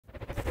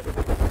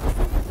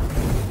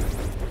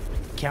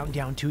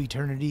Countdown to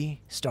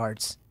Eternity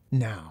starts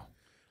now.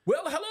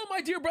 Well, hello,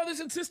 my dear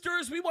brothers and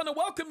sisters. We want to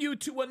welcome you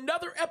to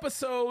another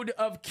episode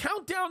of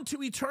Countdown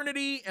to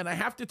Eternity. And I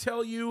have to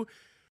tell you,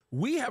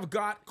 we have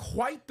got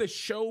quite the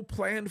show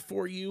planned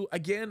for you.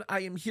 Again,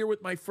 I am here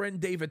with my friend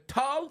David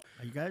TaL.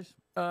 Are you guys?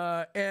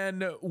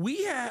 And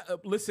we have,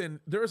 listen,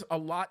 there's a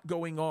lot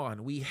going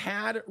on. We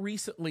had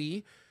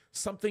recently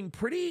something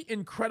pretty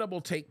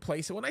incredible take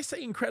place. And when I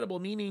say incredible,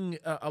 meaning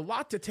a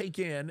lot to take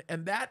in,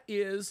 and that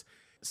is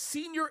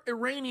senior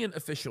Iranian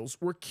officials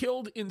were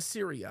killed in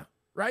Syria,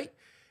 right?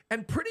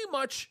 And pretty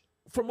much,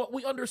 from what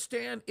we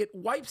understand, it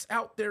wipes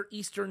out their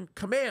Eastern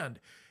Command.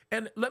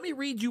 And let me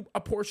read you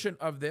a portion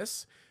of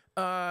this,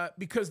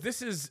 because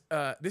this is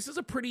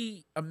a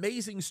pretty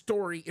amazing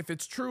story if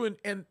it's true.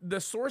 And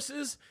the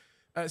sources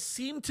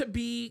seem to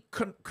be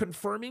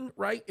confirming,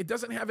 right? It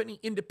doesn't have any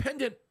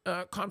independent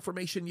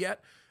confirmation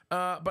yet,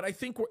 but I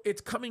think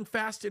it's coming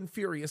fast and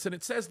furious. And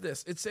it says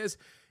this. It says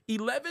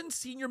 11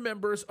 senior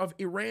members of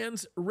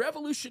Iran's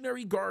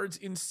Revolutionary Guards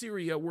in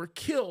Syria were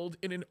killed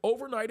in an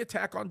overnight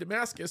attack on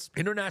Damascus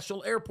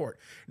International Airport.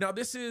 Now,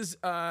 this is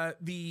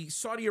the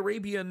Saudi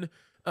Arabian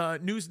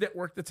news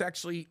network that's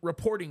actually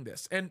reporting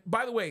this. And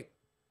by the way,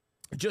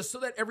 just so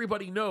that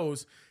everybody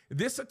knows,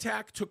 this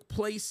attack took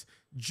place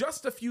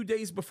just a few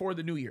days before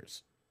the New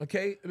Year's.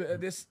 Okay,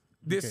 this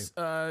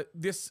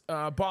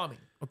bombing.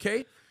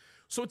 Okay.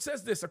 So it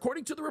says this,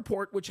 according to the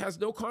report, which has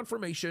no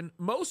confirmation,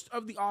 most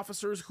of the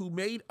officers who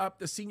made up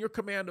the senior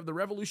command of the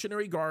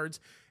Revolutionary Guards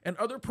and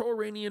other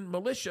pro-Iranian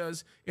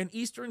militias in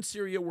eastern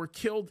Syria were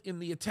killed in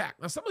the attack.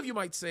 Now, some of you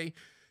might say,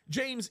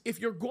 James, if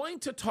you're going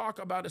to talk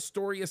about a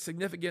story as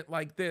significant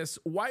like this,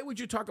 why would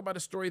you talk about a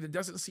story that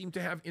doesn't seem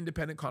to have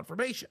independent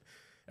confirmation?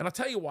 And I'll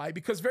tell you why,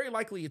 because very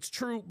likely it's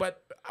true,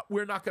 but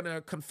we're not going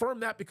to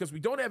confirm that because we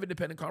don't have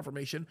independent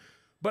confirmation.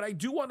 But I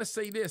do want to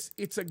say this,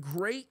 it's a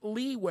great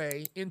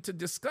leeway into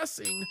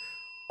discussing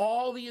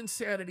all the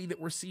insanity that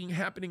we're seeing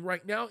happening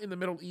right now in the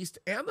Middle East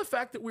and the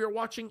fact that we are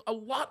watching a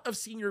lot of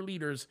senior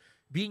leaders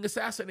being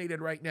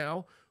assassinated right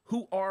now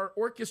who are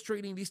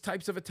orchestrating these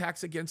types of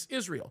attacks against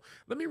Israel.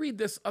 Let me read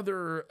this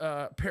other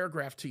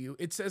paragraph to you.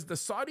 It says, the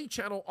Saudi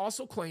channel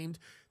also claimed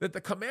that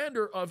the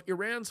commander of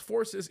Iran's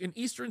forces in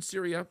eastern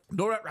Syria,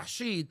 Norat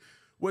Rashid,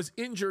 was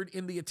injured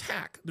in the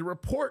attack. The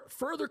report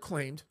further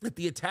claimed that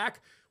the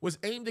attack was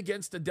aimed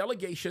against a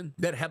delegation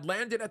that had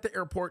landed at the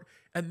airport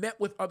and met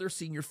with other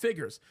senior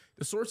figures.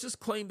 The sources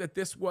claimed that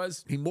this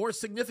was a more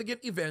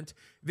significant event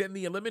than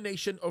the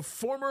elimination of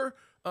former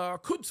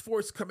Quds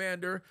Force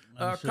commander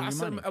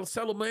Qasem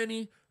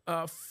al-Soleimani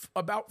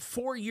about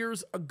 4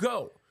 years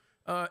ago.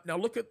 Now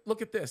look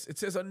at this. It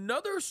says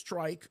another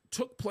strike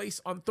took place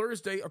on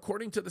Thursday,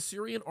 according to the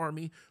Syrian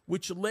army,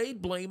 which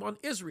laid blame on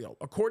Israel.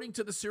 According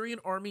to the Syrian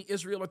army,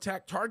 Israel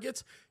attacked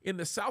targets in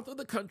the south of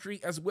the country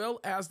as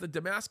well as the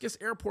Damascus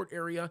airport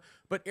area,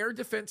 but air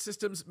defense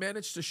systems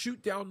managed to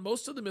shoot down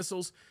most of the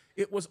missiles.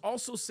 It was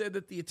also said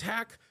that the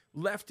attack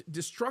left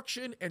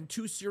destruction and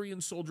 2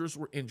 Syrian soldiers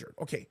were injured.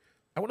 Okay,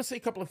 I want to say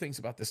a couple of things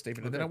about this,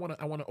 David, and then I want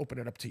to open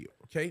it up to you.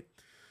 Okay.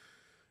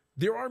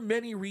 There are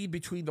many read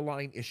between the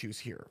line issues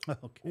here.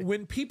 Okay.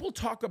 When people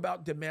talk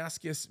about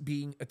Damascus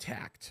being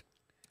attacked,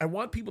 I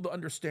want people to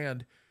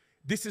understand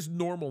this is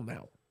normal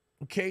now.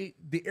 Okay?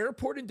 The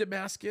airport in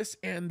Damascus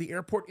and the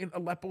airport in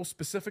Aleppo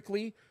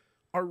specifically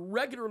are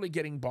regularly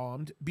getting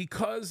bombed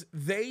because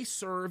they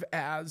serve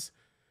as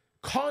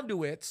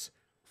conduits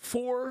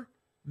for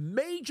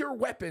major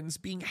weapons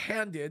being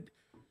handed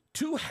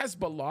to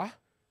Hezbollah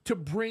to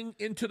bring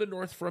into the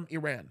north from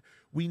Iran.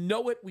 We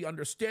know it. We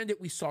understand it.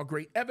 We saw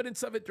great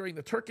evidence of it during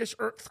the Turkish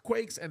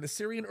earthquakes and the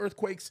Syrian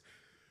earthquakes.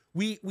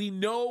 We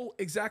know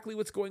exactly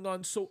what's going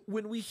on. So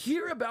when we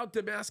hear about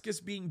Damascus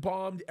being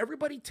bombed,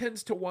 everybody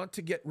tends to want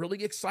to get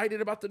really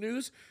excited about the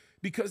news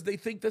because they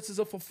think this is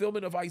a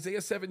fulfillment of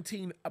Isaiah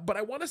 17. But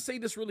I want to say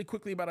this really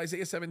quickly about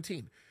Isaiah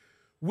 17.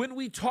 When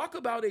we talk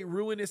about a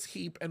ruinous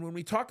heap and when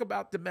we talk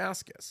about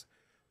Damascus,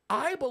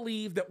 I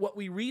believe that what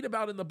we read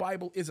about in the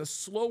Bible is a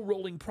slow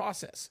rolling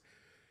process.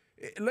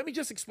 Let me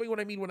just explain what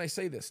I mean when I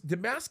say this.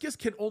 Damascus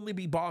can only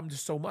be bombed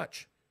so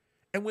much.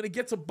 And when it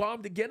gets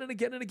bombed again and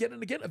again and again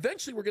and again,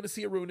 eventually we're going to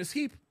see a ruinous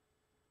heap.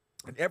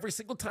 And every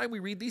single time we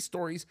read these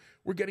stories,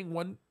 we're getting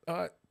one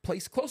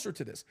place closer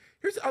to this.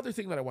 Here's the other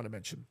thing that I want to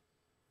mention.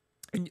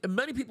 And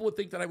many people would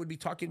think that I would be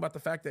talking about the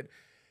fact that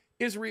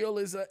Israel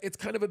it's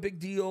kind of a big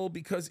deal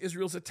because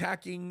Israel's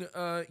attacking,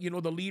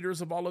 the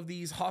leaders of all of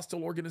these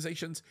hostile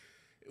organizations.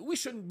 We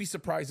shouldn't be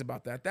surprised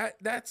about that.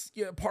 That's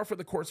par for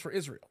the course for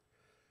Israel.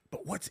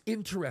 But what's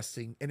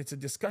interesting, and it's a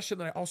discussion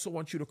that I also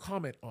want you to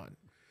comment on,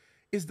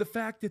 is the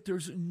fact that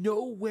there's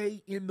no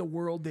way in the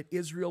world that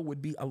Israel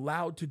would be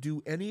allowed to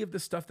do any of the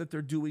stuff that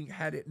they're doing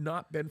had it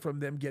not been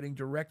from them getting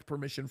direct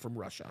permission from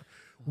Russia,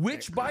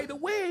 which, by the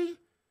way,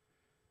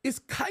 is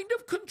kind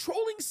of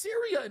controlling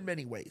Syria in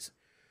many ways.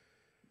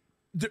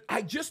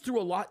 I just threw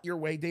a lot your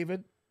way,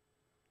 David,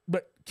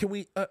 but can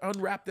we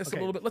unwrap this a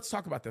little bit? Let's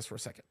talk about this for a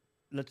second.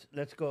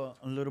 Let's go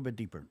a little bit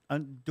deeper.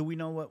 Do we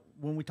know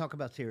when we talk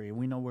about Syria,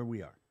 we know where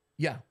we are?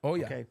 Yeah. Oh,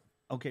 yeah.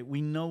 Okay.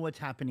 We know what's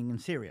happening in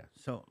Syria.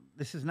 So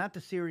This is not the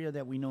Syria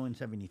that we know in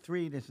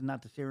 73. This is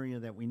not the Syria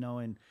that we know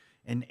in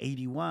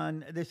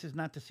 81. This is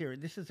not the Syria.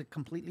 This is a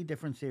completely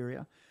different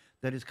Syria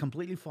that has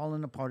completely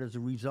fallen apart as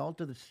a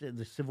result of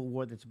the civil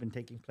war that's been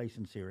taking place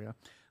in Syria.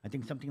 I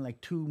think something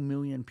like 2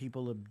 million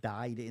people have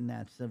died in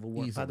that civil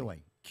war. Easily. By the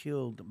way,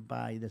 killed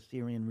by the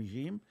Syrian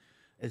regime.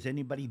 Is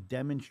anybody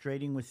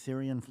demonstrating with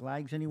Syrian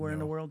flags anywhere in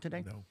the world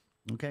today? No.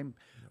 Okay.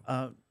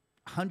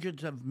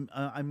 Hundreds of,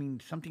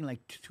 something like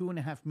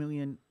 2.5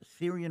 million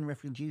Syrian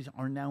refugees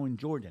are now in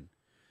Jordan.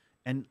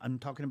 And I'm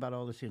talking about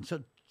all the Syrians.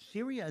 So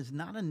Syria is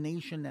not a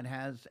nation that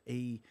has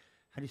a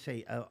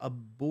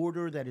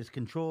border that is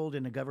controlled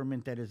and a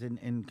government that is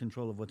in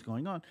control of what's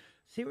going on.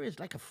 Syria is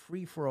like a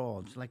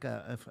free-for-all. It's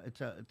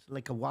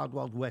like a wild,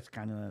 wild west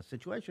kind of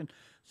situation.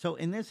 So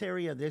in this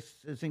area, this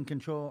is in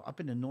control. Up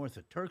in the north,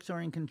 the Turks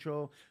are in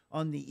control.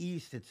 On the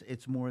east,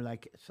 it's more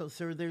like, so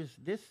sir, there's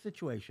this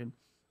situation.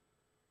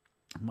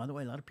 By the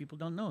way, a lot of people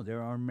don't know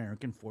there are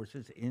American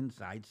forces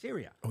inside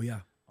Syria. Oh,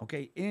 yeah.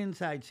 Okay,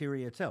 inside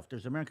Syria itself.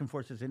 There's American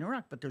forces in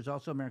Iraq, but there's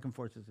also American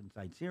forces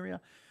inside Syria.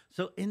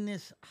 So in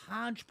this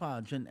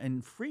hodgepodge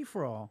and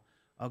free-for-all,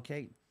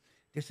 okay,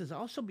 this has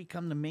also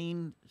become the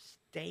main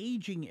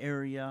staging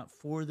area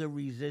for the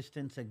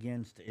resistance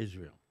against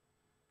Israel.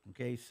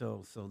 Okay,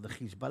 so the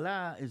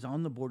Hezbollah is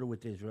on the border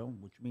with Israel,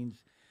 which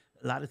means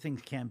a lot of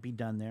things can't be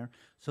done there.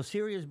 So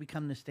Syria has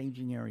become the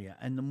staging area.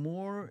 And the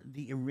more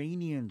the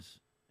Iranians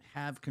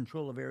have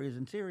control of areas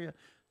in Syria,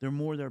 the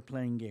more they're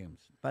playing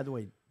games. By the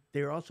way,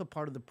 they're also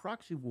part of the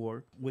proxy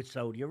war with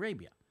Saudi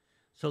Arabia.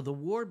 So the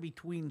war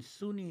between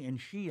Sunni and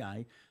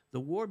Shia, the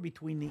war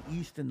between the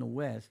East and the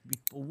West,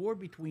 the war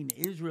between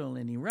Israel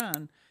and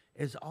Iran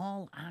is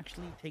all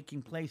actually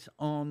taking place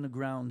on the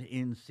ground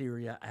in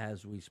Syria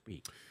as we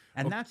speak.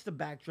 And that's the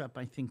backdrop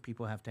I think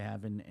people have to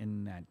have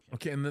in that.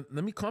 Okay, and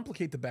let me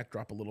complicate the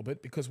backdrop a little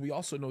bit, because we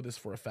also know this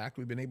for a fact.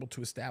 We've been able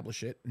to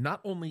establish it not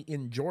only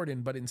in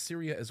Jordan, but in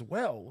Syria as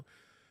well.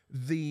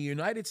 The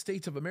United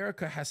States of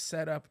America has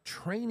set up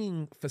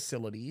training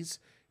facilities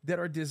that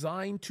are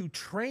designed to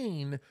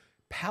train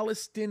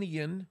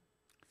Palestinian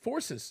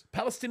forces,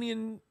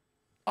 Palestinian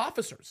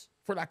officers,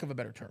 for lack of a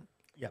better term.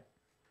 Yep.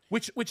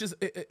 Which is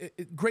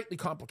it greatly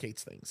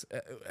complicates things.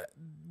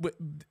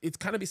 It's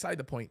kind of beside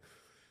the point.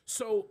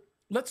 So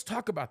let's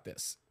talk about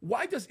this.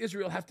 Why does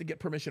Israel have to get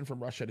permission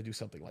from Russia to do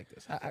something like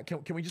this?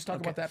 Can we just talk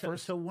about that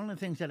first? So one of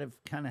the things that have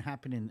kind of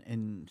happened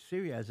in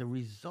Syria as a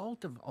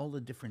result of all the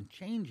different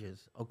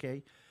changes,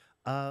 okay,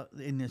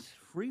 in this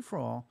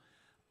free-for-all,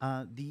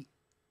 the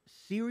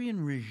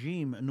Syrian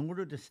regime, in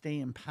order to stay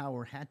in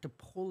power, had to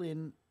pull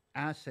in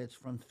assets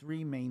from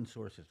three main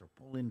sources, or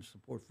pull in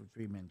support from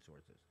three main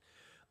sources.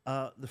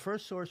 The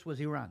first source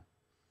was Iran,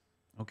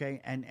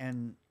 okay,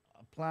 and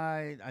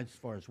applied as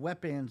far as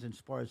weapons and as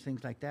far as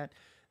things like that.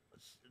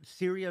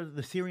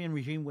 The Syrian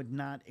regime would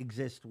not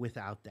exist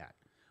without that,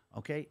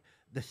 okay?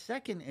 The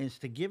second is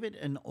to give it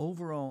an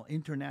overall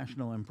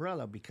international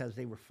umbrella, because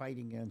they were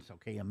fighting against,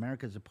 okay,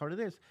 America's a part of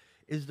this,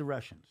 is the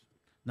Russians.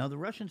 Now, the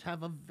Russians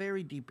have a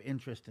very deep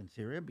interest in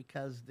Syria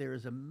because there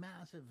is a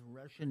massive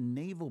Russian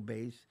naval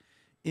base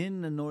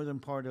in the northern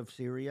part of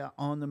Syria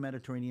on the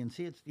Mediterranean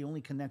Sea. It's the only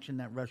connection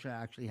that Russia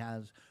actually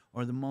has,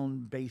 or the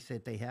main base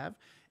that they have.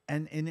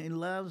 And it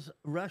allows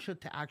Russia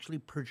to actually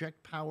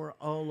project power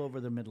all over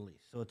the Middle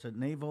East. So it's a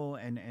naval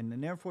and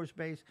an Air Force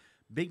base,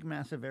 big,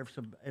 massive Air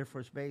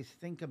Force base.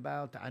 Think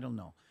about, I don't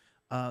know,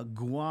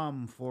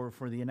 Guam for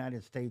the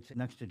United States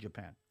next to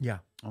Japan. Yeah.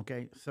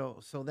 Okay,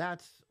 so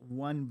that's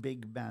one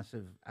big,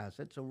 massive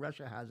asset. So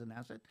Russia has an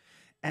asset.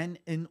 And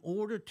in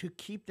order to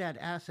keep that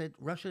asset,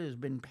 Russia has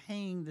been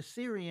paying the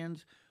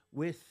Syrians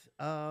with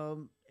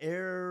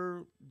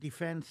air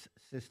defense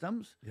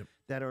systems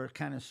that are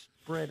kind of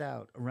spread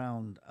out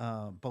around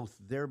both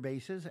their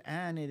bases,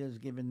 and it has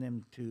given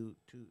them to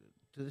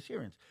the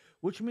Syrians,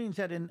 which means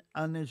that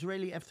an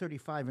Israeli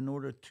F-35, in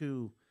order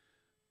to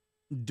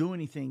do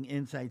anything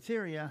inside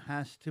Syria,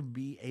 has to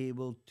be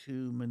able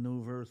to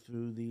maneuver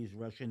through these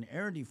Russian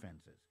air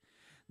defenses.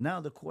 Now,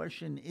 the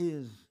question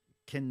is,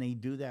 can they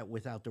do that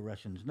without the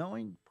Russians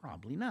knowing?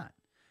 Probably not.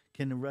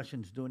 Can the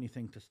Russians do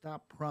anything to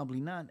stop? Probably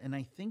not. And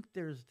I think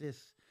there's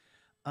this,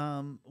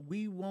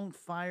 we won't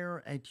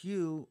fire at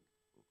you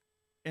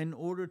in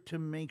order to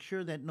make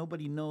sure that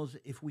nobody knows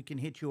if we can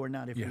hit you or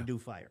not if we do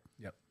fire.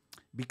 Yep.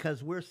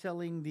 Because we're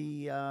selling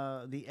the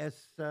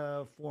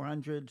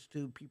S-400s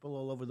to people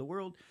all over the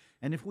world.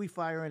 And if we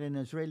fire at an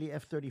Israeli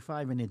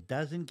F-35 and it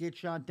doesn't get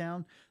shot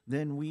down,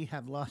 then we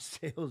have lost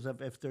sales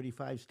of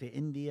F-35s to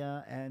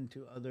India and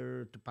to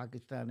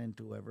Pakistan and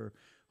to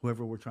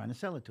whoever we're trying to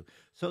sell it to.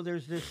 So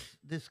there's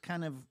this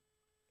kind of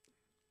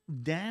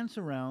dance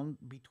around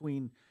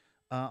between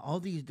all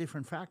these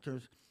different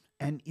factors,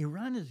 and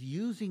Iran is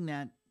using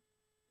that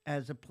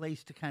as a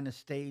place to kind of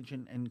stage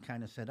and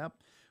kind of set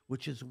up,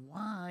 which is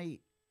why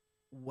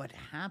what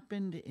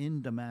happened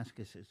in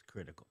Damascus is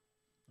critical.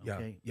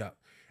 Okay? Yeah.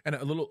 And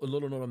a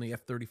little note on the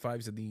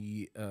F-35s and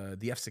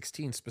the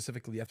F-16,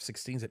 specifically the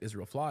F-16s that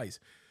Israel flies.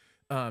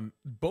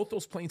 Both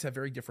those planes have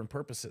very different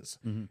purposes.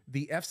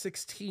 The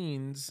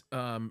F-16s,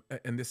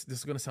 and this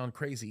is going to sound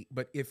crazy,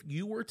 but if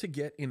you were to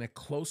get in a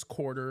close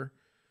quarter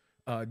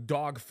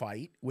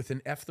dogfight with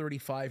an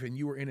F-35 and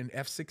you were in an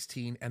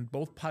F-16 and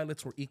both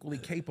pilots were equally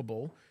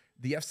capable,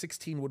 the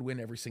F-16 would win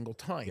every single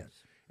time.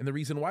 Yes. And the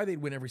reason why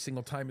they'd win every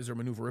single time is their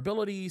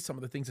maneuverability, some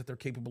of the things that they're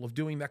capable of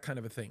doing, that kind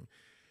of a thing.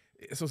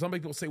 So some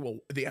people say, well,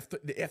 the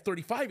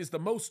F-35 is the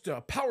most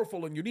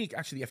powerful and unique.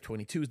 Actually, the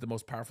F-22 is the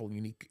most powerful and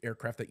unique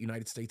aircraft that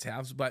United States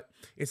has, but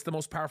it's the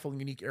most powerful and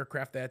unique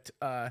aircraft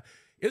that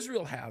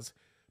Israel has.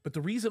 But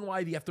the reason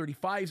why the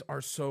F-35s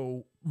are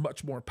so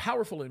much more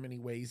powerful in many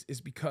ways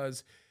is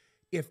because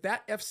if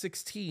that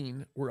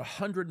F-16 were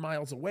 100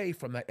 miles away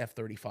from that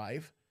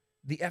F-35,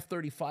 the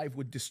F-35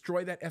 would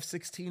destroy that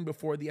F-16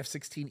 before the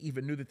F-16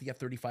 even knew that the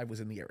F-35 was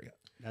in the area.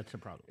 That's the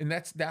problem. And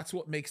that's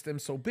what makes them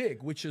so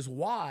big, which is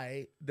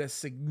why the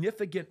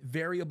significant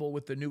variable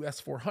with the new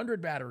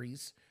S-400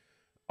 batteries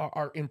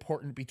are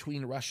important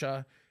between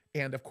Russia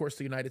and, of course,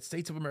 the United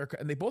States of America.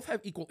 And they both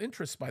have equal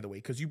interests, by the way,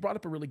 because you brought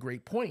up a really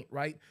great point,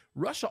 right?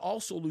 Russia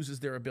also loses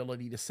their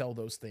ability to sell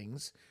those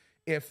things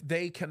if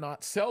they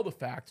cannot sell the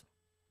fact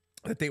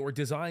that they were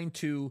designed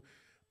to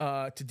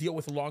deal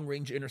with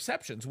long-range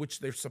interceptions, which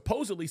they're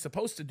supposedly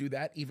supposed to do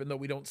that, even though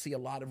we don't see a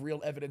lot of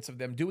real evidence of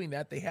them doing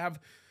that. They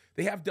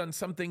have done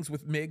some things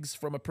with MiGs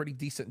from a pretty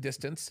decent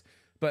distance,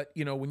 but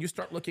you know, when you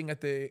start looking at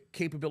the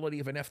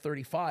capability of an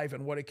F-35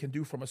 and what it can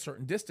do from a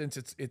certain distance,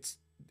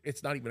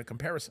 it's not even a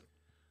comparison.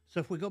 So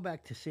if we go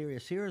back to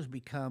Syria, Syria's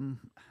become,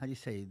 how do you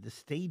say, the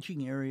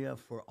staging area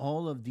for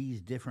all of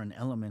these different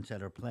elements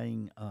that are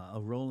playing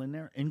a role in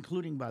there,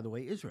 including, by the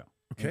way, Israel.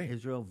 Okay. And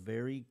Israel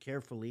very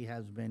carefully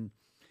has been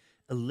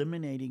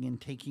eliminating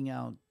and taking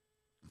out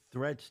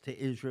threats to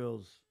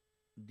Israel's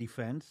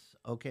defense,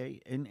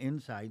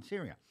 inside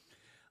Syria.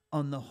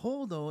 On the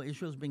whole, though,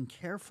 Israel's been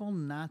careful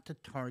not to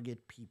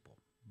target people,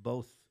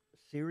 both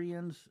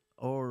Syrians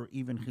or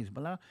even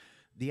Hezbollah.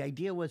 The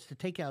idea was to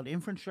take out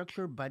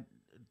infrastructure, but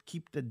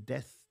keep the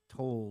death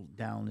toll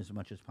down as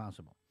much as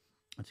possible.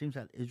 It seems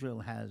that Israel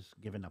has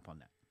given up on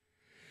that.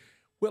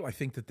 Well, I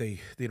think that they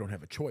don't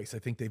have a choice. I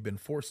think they've been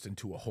forced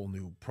into a whole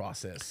new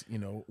process. You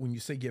know, when you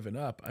say given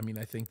up, I mean,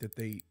 I think that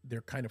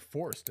they're kind of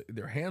forced.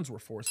 Their hands were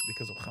forced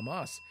because of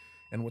Hamas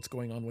and what's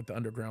going on with the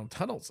underground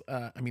tunnels.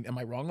 I mean, am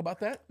I wrong about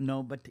that?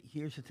 No, but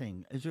here's the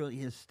thing. Israel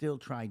has still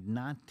tried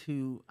not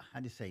to,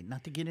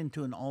 not to get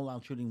into an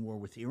all-out shooting war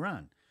with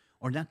Iran,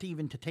 or not to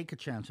even to take a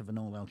chance of an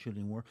all-out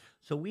shooting war.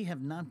 So we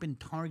have not been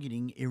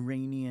targeting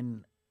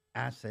Iranian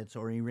assets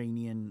or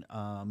Iranian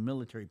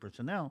military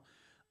personnel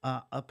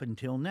up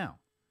until now.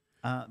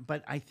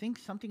 But I think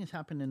something has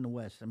happened in the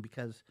West, and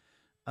because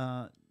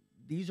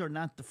these are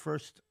not the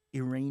first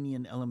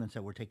Iranian elements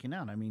that were taken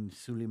out. I mean,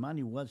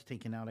 Soleimani was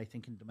taken out, I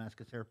think, in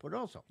Damascus airport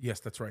also.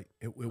 Yes, that's right.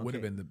 It would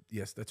have been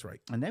yes, that's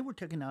right. And they were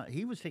taken out.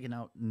 He was taken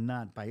out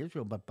not by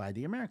Israel, but by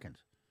the Americans.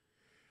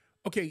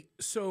 Okay,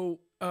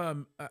 so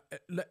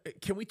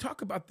can we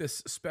talk about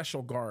this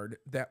special guard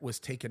that was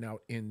taken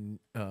out in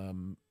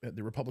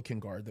the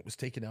Republican Guard that was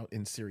taken out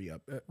in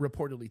Syria,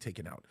 reportedly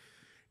taken out?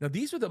 Now,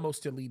 these are the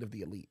most elite of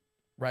the elite,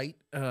 right?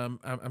 I'm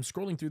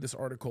scrolling through this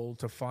article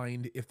to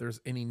find if there's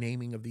any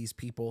naming of these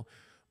people,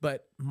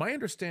 but my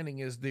understanding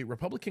is the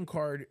Republican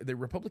Guard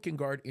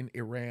in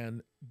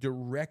Iran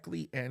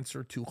directly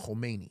answered to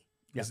Khomeini.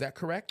 Yeah. Is that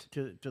correct?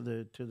 To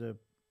the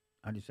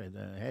how do you say,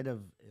 the head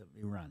of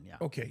Iran? Yeah.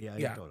 Okay.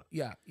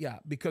 Yeah.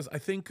 Because I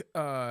think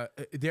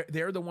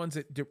they're the ones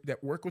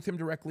that work with him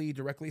directly.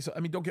 So I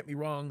mean, don't get me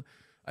wrong.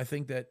 I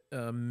think that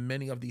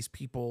many of these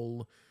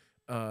people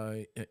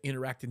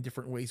interact in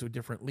different ways with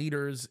different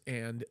leaders,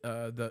 and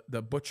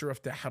the butcher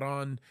of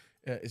Tehran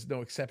is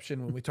no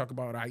exception when we talk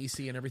about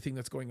Raisi and everything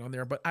that's going on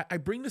there. But I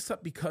bring this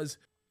up because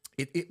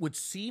it would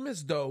seem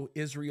as though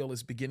Israel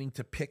is beginning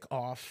to pick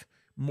off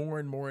more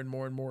and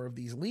more of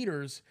these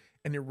leaders,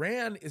 and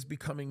Iran is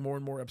becoming more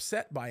and more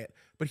upset by it.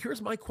 But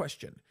here's my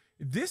question.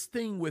 This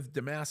thing with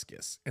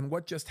Damascus and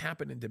what just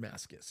happened in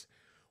Damascus,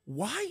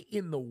 why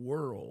in the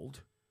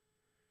world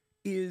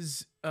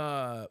is...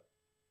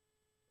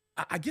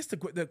 I guess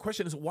the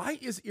question is, why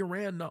is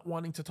Iran not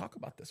wanting to talk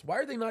about this? Why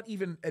are they not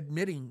even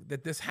admitting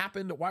that this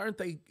happened? Why aren't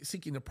they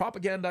seeking to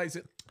propagandize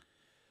it?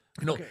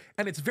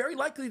 And it's very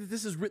likely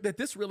that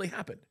this really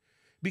happened,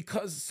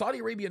 because Saudi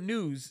Arabian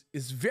news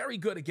is very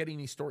good at getting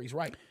these stories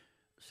right.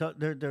 So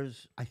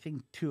there's, I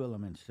think, two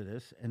elements to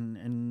this,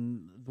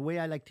 and the way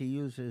I like to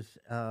use is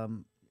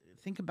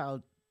think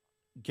about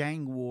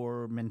gang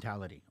war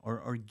mentality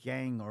or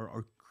gang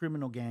or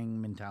criminal gang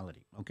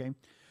mentality. Okay.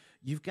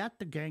 You've got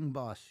the gang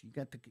boss, you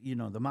got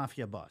the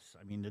mafia boss.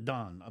 I mean, the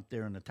Don up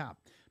there on the top,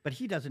 but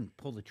he doesn't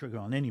pull the trigger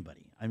on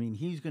anybody. I mean,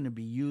 he's going to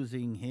be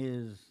using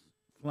his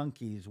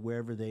flunkies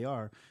wherever they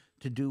are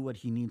to do what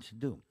he needs to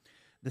do.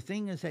 The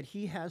thing is that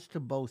he has to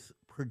both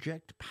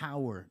project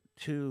power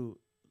to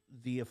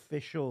the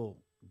official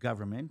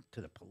government,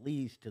 to the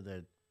police, to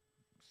the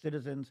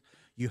citizens.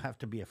 You have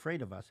to be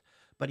afraid of us,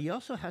 but he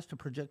also has to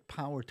project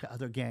power to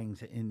other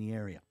gangs in the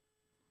area.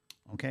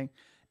 Okay,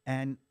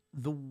 and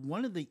the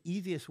one of the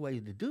easiest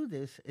ways to do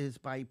this is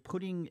by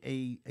putting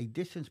a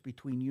distance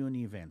between you and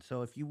the event.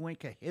 So if you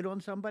make a hit on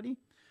somebody,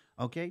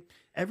 okay,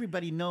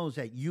 everybody knows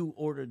that you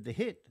ordered the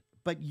hit,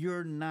 but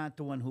you're not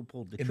the one who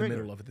pulled the In trigger. the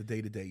middle of it, the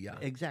day-to-day, yeah.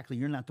 Exactly.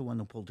 You're not the one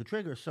who pulled the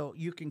trigger. So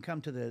you can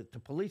come to the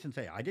police and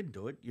say, I didn't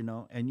do it,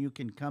 and you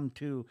can come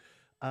to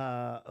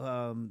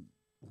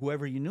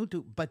whoever you knew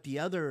to, but the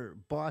other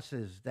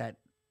bosses that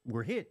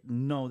were hit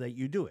know that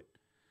you do it.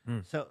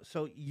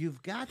 So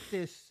you've got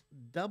this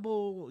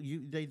double.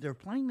 They're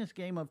playing this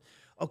game of,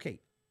 okay,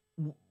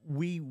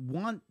 we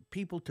want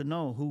people to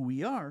know who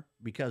we are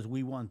because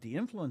we want the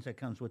influence that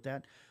comes with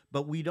that,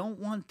 but we don't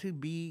want to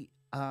be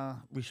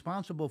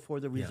responsible for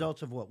the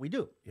results of what we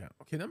do. Yeah.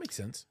 Okay, that makes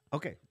sense.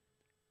 Okay.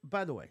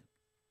 By the way,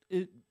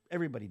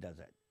 everybody does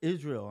that.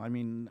 Israel. I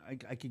mean,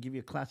 I could give you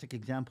a classic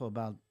example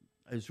about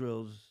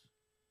Israel's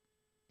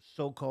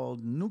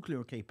so-called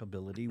nuclear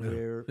capability,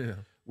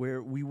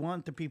 where we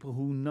want the people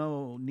who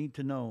need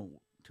to know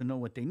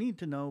what they need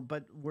to know,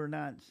 but we're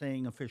not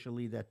saying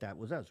officially that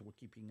was us. We're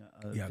keeping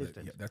a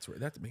distance. That's right.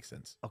 That makes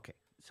sense. Okay,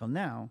 so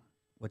now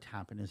what's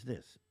happened is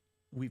this: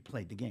 we've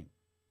played the game,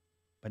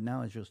 but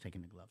now Israel's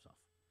taking the gloves off,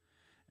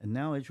 and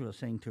now Israel's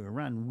saying to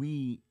Iran,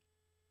 "We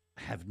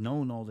have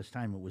known all this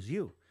time it was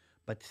you,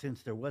 but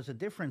since there was a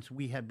difference,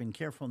 we have been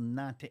careful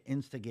not to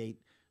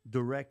instigate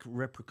direct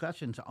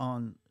repercussions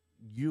on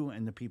you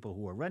and the people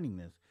who are running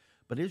this."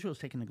 But Israel's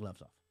taking the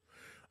gloves off.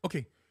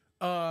 Okay.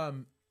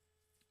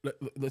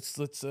 Let's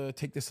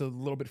take this a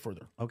little bit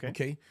further.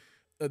 Okay.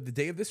 The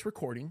day of this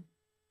recording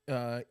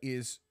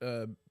is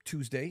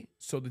Tuesday.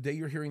 So the day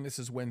you're hearing this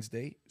is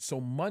Wednesday.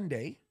 So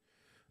Monday,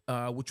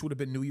 which would have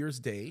been New Year's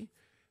Day,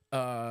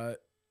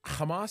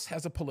 Hamas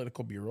has a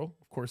political bureau.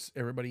 Of course,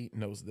 everybody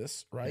knows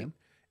this, right?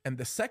 Yeah. And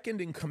the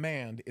second in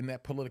command in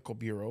that political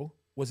bureau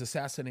was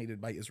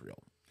assassinated by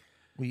Israel.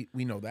 We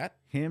know that.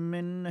 Him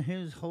and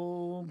his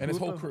whole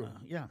crew.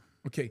 Yeah.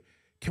 Okay.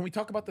 Can we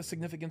talk about the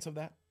significance of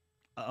that?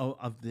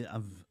 Of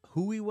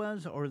who he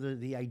was, or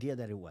the idea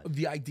that it was.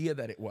 The idea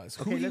that it was.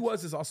 Okay, Who he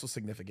was is also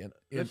significant.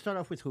 Let's start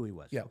off with who he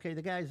was. Yeah. Okay,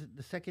 the guy's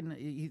the second.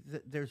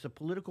 There's a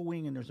political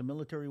wing and there's a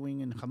military wing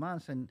in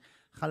Hamas, and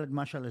Khaled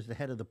Mashal is the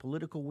head of the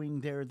political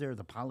wing. They're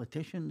the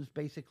politicians,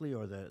 basically,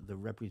 or the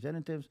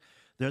representatives.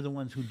 They're the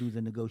ones who do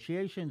the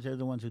negotiations. They're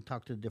the ones who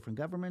talk to the different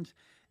governments.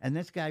 And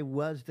this guy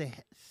was the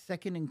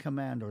second in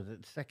command, or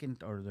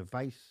the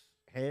vice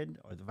head,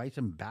 or the vice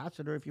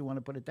ambassador, if you want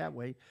to put it that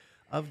way,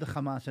 of the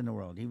Hamas in the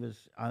world. He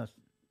was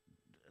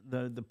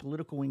the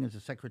political wing is the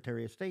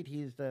Secretary of State.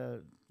 He is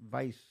the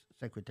Vice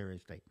Secretary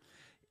of State.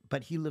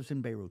 But he lives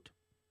in Beirut.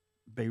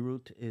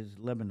 Beirut is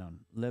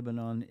Lebanon.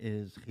 Lebanon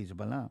is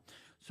Hezbollah.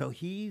 So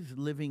he's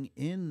living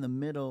in the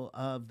middle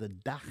of the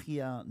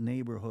Dahia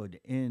neighborhood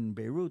in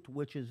Beirut,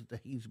 which is the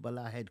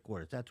Hezbollah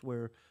headquarters. That's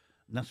where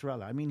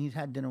Nasrallah, I mean, he's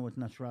had dinner with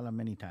Nasrallah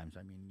many times.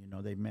 I mean,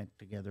 they met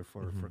together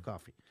for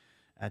coffee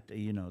at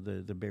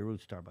the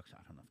Beirut Starbucks.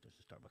 I don't know if there's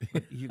a Starbucks,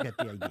 but you get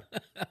the idea.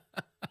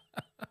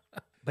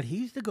 But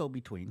he's the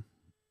go-between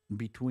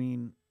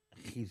between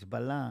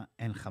Hezbollah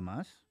and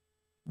Hamas,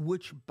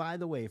 which, by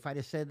the way, if I'd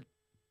have said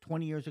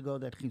 20 years ago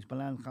that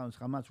Hezbollah and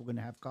Hamas were going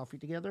to have coffee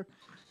together,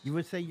 you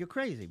would say you're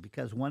crazy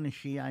because one is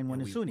Shia and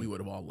one is Sunni. We would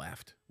have all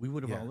laughed. We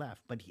would have all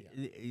laughed. But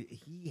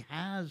he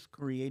has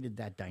created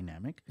that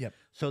dynamic. Yep.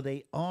 So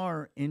they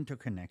are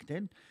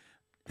interconnected.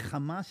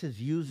 Hamas is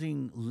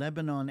using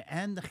Lebanon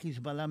and the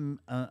Hezbollah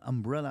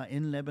umbrella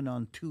in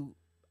Lebanon to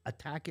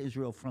attack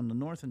Israel from the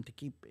north and to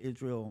keep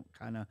Israel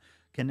kind of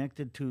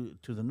connected to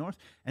the north.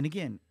 And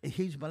again,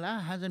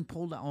 Hezbollah hasn't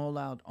pulled all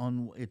out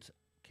on its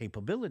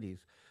capabilities,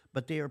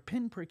 but they are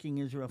pinpricking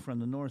Israel from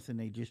the north, and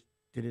they just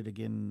did it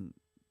again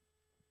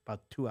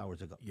about 2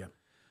 hours ago. Yeah.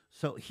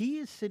 So he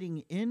is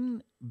sitting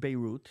in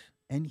Beirut,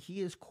 and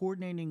he is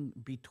coordinating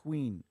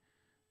between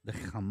the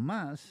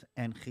Hamas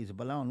and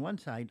Hezbollah on one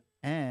side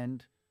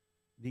and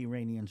the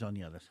Iranians on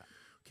the other side.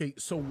 Okay,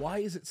 so why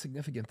is it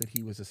significant that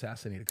he was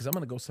assassinated? Because I'm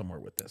going to go somewhere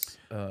with this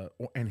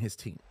and his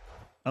team.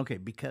 Okay,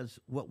 because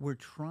what we're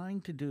trying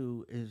to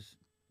do is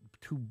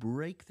to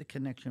break the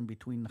connection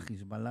between the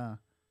Hezbollah,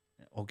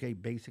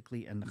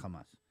 basically, and the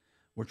Hamas.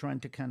 We're trying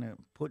to kind of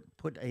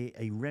put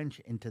a wrench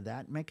into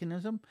that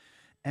mechanism,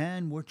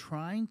 and we're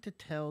trying to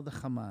tell the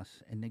Hamas,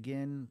 and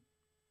again,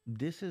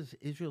 this is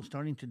Israel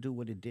starting to do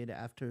what it did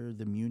after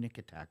the Munich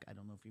attack. I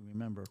don't know if you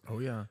remember. Oh,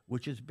 yeah.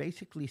 Which is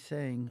basically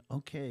saying,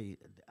 okay,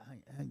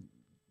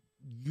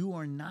 you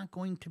are not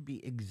going to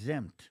be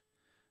exempt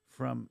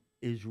from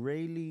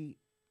Israeli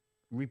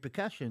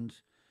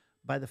repercussions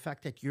by the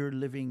fact that you're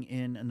living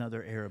in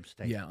another Arab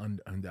state. Yeah,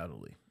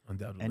 undoubtedly.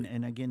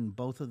 And again,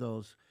 both of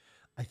those,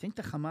 I think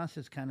the Hamas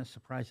is kind of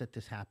surprised that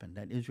this happened,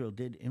 that Israel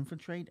did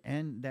infiltrate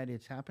and that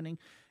it's happening.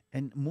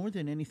 And more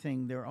than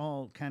anything, they're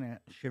all kind of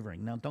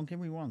shivering. Now, don't get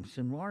me wrong.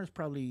 Sinwar is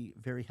probably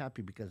very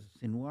happy because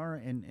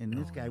Sinwar and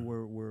this guy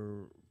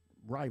were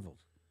rivals.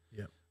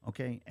 Yeah.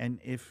 Okay? And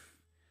if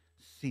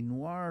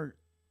Sinwar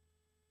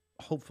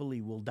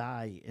hopefully will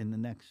die in the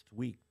next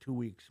week, 2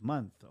 weeks,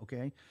 month,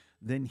 okay,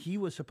 then he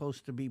was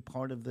supposed to be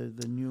part of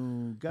the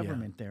new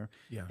government there.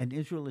 Yeah. And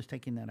Israel is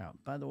taking that out.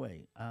 By the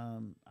way,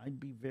 I'd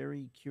be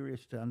very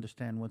curious to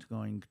understand what's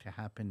going to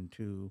happen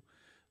to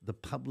the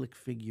public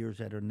figures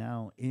that are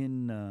now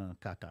in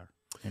Qatar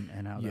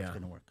and how that's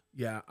going to work.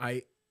 Yeah,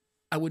 I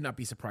would not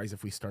be surprised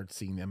if we start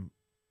seeing them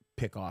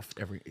pick off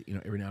every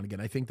now and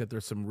again. I think that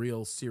there's some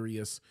real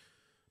serious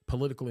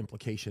political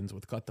implications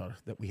with Qatar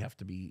that we have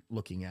to be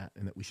looking at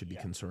and that we should be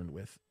concerned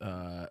with.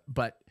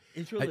 But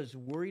Israel is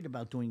worried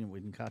about doing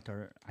it in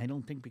Qatar. I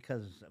don't think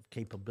because of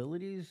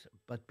capabilities,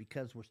 but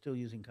because we're still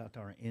using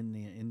Qatar in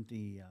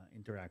the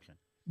interaction.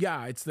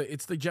 yeah, it's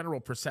the general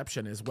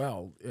perception as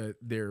well.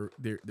 They're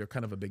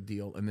kind of a big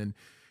deal. And then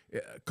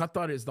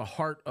Qatar is the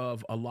heart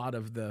of a lot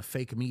of the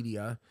fake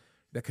media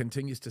that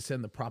continues to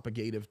send the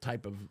propagative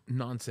type of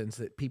nonsense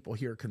that people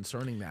hear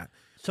concerning that.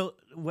 So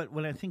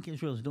what I think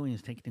Israel is doing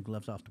is taking the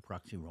gloves off the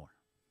proxy war.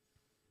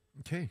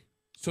 Okay.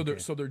 So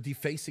they're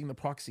defacing the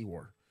proxy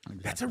war.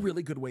 Exactly. That's a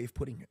really good way of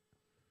putting it.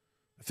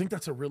 I think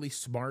that's a really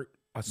smart.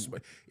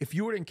 If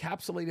you were to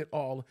encapsulate it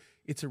all,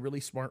 it's a really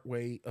smart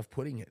way of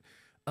putting it.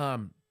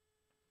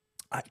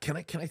 Can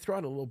I throw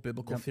out a little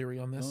biblical theory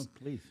on this? Oh,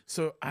 please.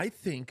 So I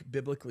think,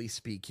 biblically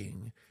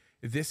speaking,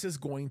 this is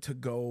going to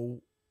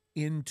go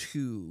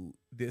into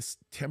this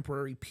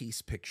temporary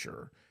peace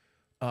picture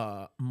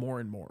more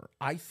and more.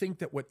 I think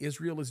that what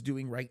Israel is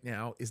doing right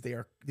now is they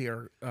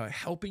are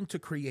helping to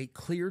create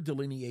clear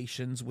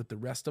delineations with the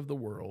rest of the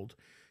world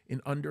in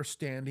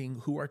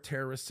understanding who are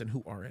terrorists and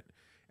who aren't,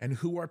 and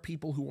who are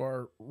people who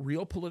are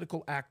real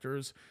political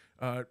actors,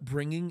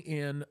 bringing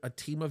in a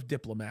team of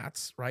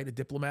diplomats, right, a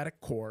diplomatic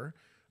corps,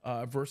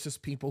 versus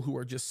people who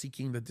are just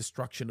seeking the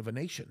destruction of a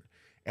nation.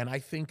 And I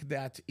think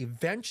that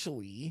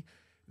eventually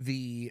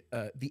the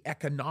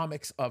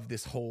economics of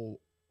this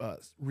whole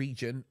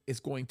region is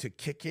going to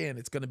kick in.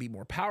 It's going to be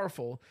more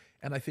powerful.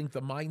 And I think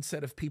the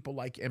mindset of people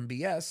like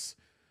MBS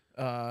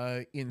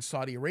in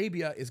Saudi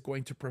Arabia is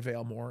going to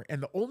prevail more.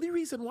 And the only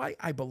reason why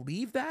I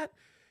believe that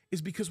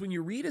is because when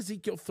you read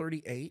Ezekiel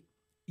 38,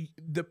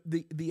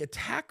 the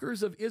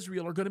attackers of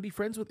Israel are going to be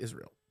friends with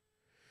Israel.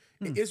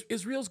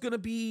 Israel's going to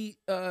be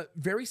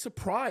very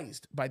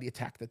surprised by the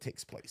attack that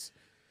takes place.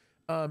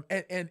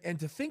 And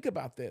to think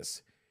about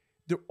this,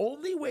 the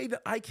only way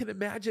that I can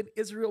imagine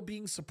Israel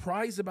being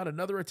surprised about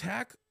another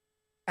attack,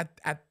 at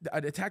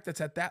an attack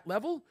that's at that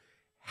level,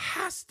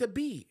 has to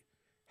be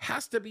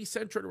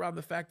centered around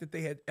the fact that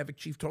they have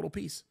achieved total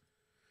peace,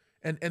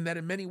 and that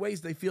in many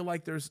ways they feel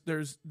like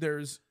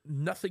there's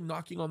nothing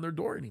knocking on their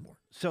door anymore.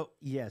 So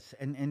yes,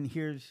 and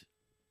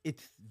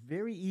it's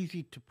very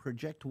easy to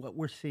project what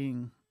we're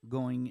seeing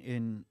going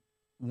in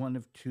one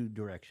of two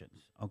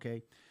directions.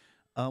 Okay,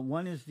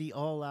 one is the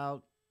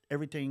all-out.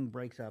 Everything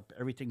breaks up,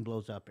 everything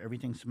blows up,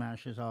 everything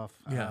smashes off.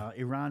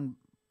 Iran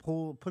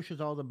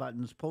pushes all the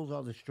buttons, pulls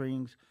all the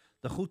strings.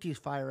 The Houthis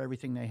fire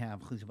everything they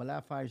have.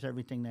 Hezbollah fires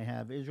everything they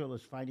have. Israel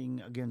is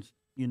fighting against,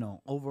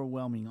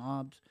 overwhelming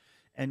odds.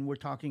 And we're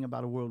talking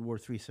about a World War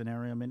III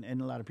scenario,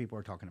 and a lot of people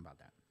are talking about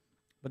that.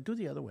 But do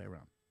the other way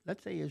around.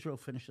 Let's say Israel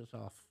finishes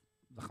off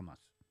the Hamas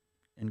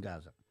in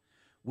Gaza,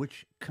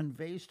 which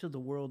conveys to the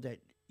world that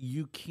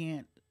you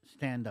can't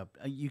stand up.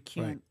 You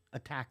can't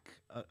attack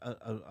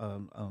a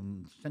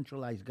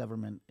centralized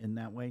government in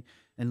that way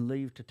and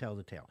leave to tell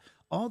the tale.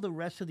 All the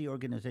rest of the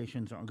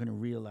organizations are going to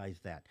realize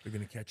that. They're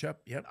going to catch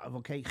up. Yep.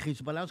 Okay.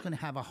 Hezbollah is going to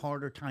have a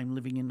harder time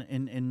living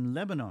in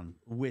Lebanon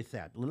with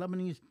that. The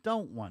Lebanese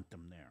don't want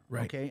them there.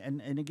 Right. Okay.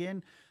 And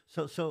again,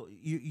 so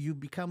you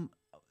become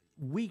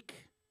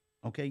weak.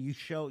 Okay. You've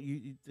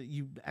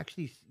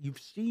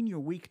seen your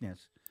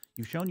weakness.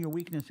 You've shown your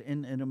weakness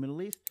in the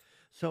Middle East.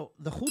 So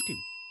the Houthi,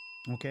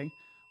 okay,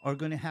 are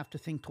going to have to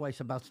think twice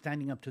about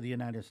standing up to the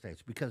United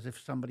States, because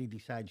if somebody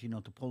decides,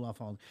 to pull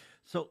off all,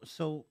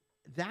 so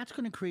that's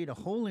going to create a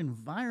whole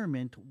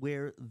environment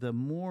where the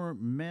more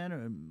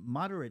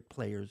moderate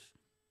players,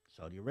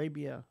 Saudi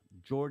Arabia,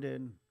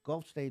 Jordan,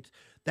 Gulf states,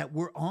 that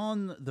were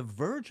on the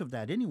verge of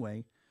that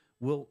anyway,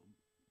 will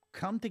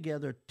come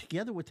together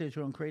with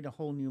Israel and create a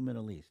whole new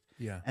Middle East.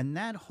 Yeah. And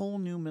that whole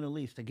new Middle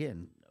East,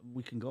 again,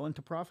 we can go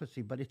into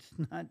prophecy, but it's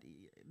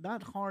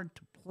not hard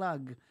to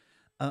plug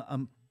a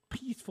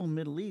peaceful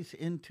Middle East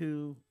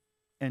into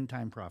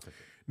end-time prophecy.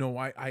 No,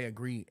 I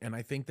agree. And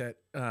I think that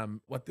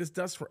what this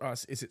does for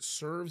us is it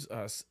serves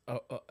us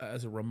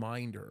as a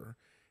reminder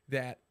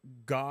that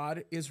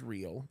God is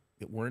real,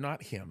 that we're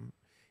not him,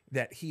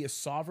 that he is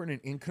sovereign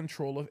and in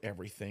control of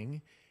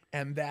everything,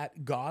 and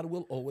that God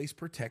will always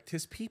protect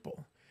his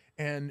people.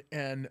 And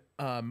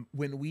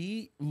when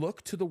we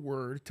look to the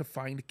word to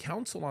find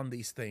counsel on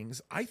these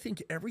things, I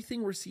think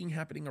everything we're seeing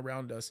happening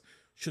around us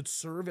should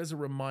serve as a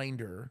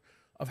reminder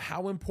of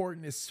how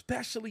important,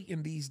 especially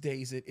in these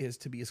days, it is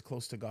to be as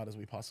close to God as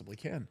we possibly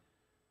can.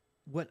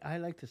 What I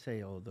like to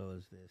say, although,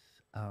 is this.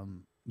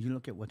 You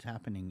look at what's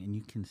happening, and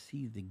you can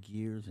see the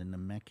gears and the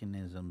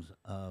mechanisms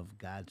of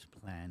God's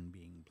plan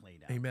being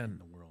played out Amen. in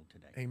the world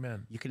today.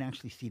 Amen. You can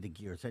actually see the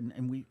gears.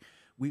 And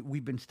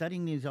we've been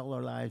studying these all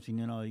our lives, and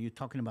you're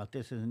talking about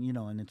this, and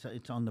and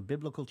it's on the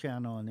biblical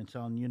channel, and it's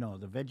on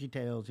the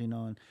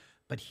VeggieTales,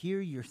 but here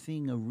you're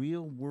seeing a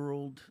real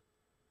world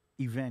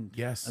event,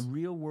 Yes. a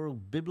real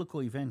world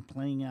biblical event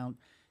playing out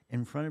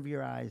in front of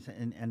your eyes,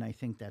 and I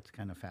think that's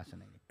kind of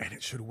fascinating. And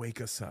it should wake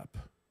us up.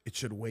 It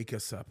should wake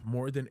us up.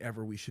 More than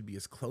ever, we should be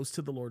as close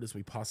to the Lord as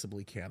we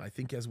possibly can. I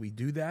think as we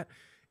do that,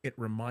 it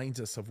reminds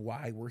us of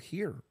why we're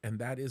here, and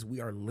that is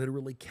we are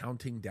literally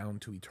counting down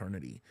to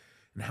eternity.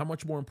 And how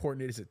much more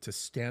important is it to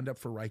stand up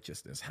for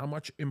righteousness? How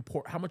much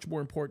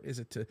more important is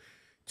it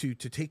to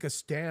take a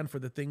stand for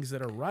the things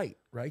that are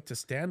right? To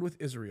stand with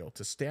Israel,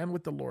 to stand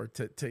with the Lord,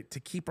 to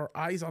keep our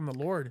eyes on the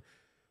Lord.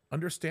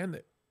 Understand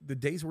that the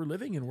days we're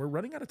living in, we're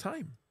running out of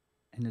time.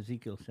 And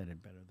Ezekiel said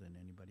it better than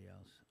anybody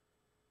else.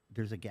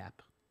 There's a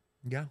gap.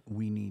 Yeah.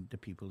 We need the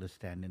people to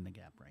stand in the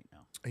gap right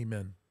now.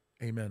 Amen.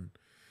 Amen.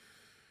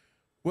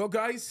 Well,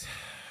 guys,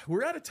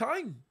 we're out of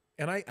time.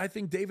 And I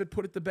think David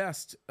put it the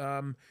best.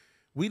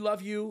 We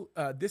love you.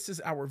 This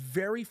is our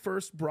very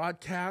first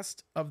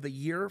broadcast of the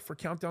year for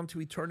Countdown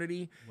to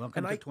Eternity.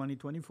 Welcome to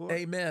 2024.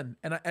 Amen.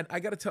 And I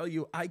got to tell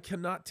you, I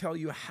cannot tell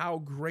you how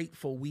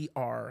grateful we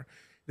are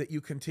that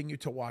you continue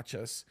to watch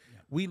us. Yeah.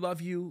 We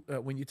love you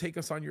when you take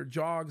us on your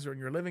jogs or in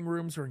your living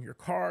rooms or in your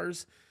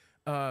cars.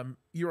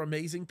 You're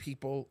amazing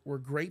people. We're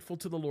grateful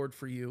to the Lord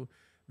for you.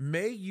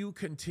 May you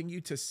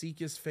continue to seek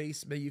his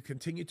face. May you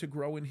continue to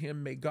grow in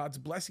him. May God's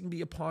blessing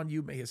be upon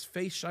you. May his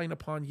face shine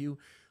upon you.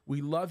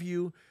 We love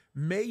you.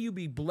 May you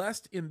be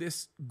blessed in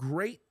this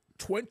great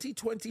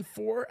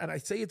 2024. And I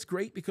say it's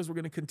great because we're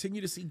going to continue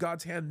to see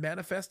God's hand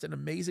manifest in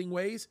amazing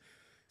ways.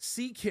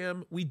 Seek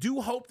him. We do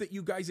hope that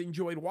you guys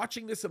enjoyed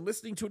watching this and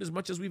listening to it as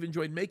much as we've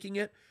enjoyed making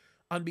it.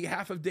 On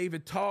behalf of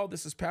David TaL,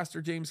 this is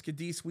Pastor James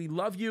Kaddis. We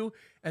love you,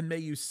 and may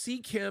you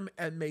seek him,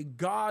 and may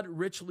God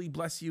richly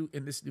bless you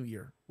in this new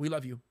year. We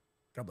love you.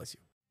 God bless you.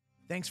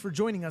 Thanks for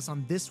joining us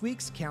on this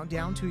week's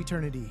Countdown to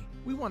Eternity.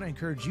 We want to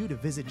encourage you to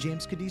visit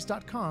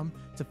jameskaddis.com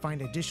to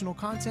find additional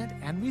content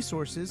and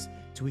resources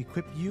to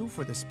equip you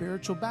for the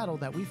spiritual battle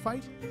that we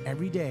fight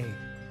every day.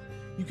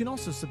 You can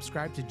also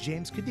subscribe to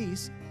James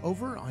Kaddis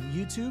over on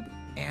YouTube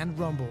and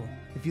Rumble.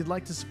 If you'd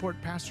like to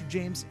support Pastor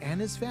James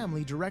and his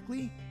family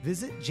directly,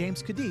 visit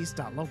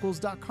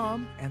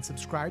jameskaddis.locals.com and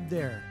subscribe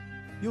there.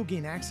 You'll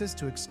gain access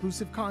to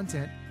exclusive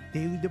content,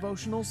 daily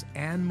devotionals,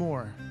 and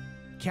more.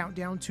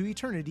 Countdown to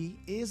Eternity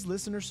is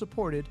listener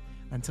supported.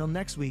 Until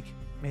next week,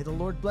 may the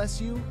Lord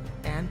bless you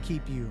and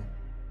keep you.